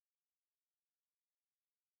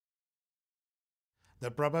The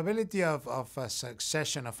probability of a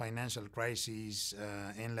succession of financial crises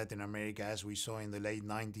in Latin America, as we saw in the late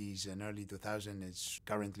 90s and early 2000s, is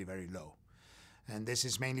currently very low. And this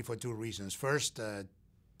is mainly for two reasons. First,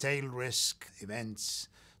 tail risk events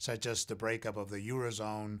such as the breakup of the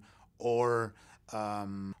Eurozone or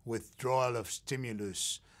withdrawal of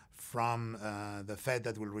stimulus from the Fed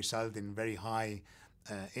that will result in very high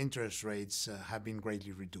interest rates have been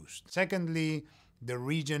greatly reduced. Secondly, the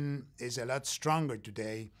region is a lot stronger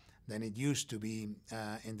today than it used to be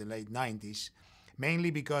in the late 90s,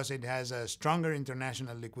 mainly because it has a stronger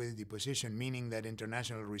international liquidity position, meaning that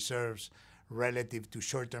international reserves relative to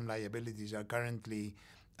short-term liabilities are currently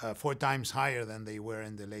 4 times higher than they were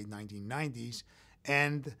in the late 1990s,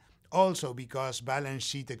 and also because balance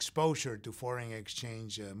sheet exposure to foreign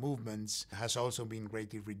exchange movements has also been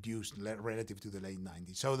greatly reduced relative to the late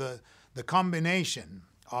 90s. So the combination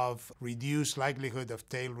of reduced likelihood of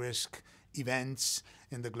tail risk events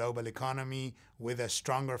in the global economy with a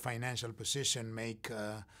stronger financial position make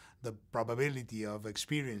the probability of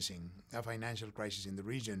experiencing a financial crisis in the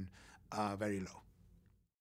region very low.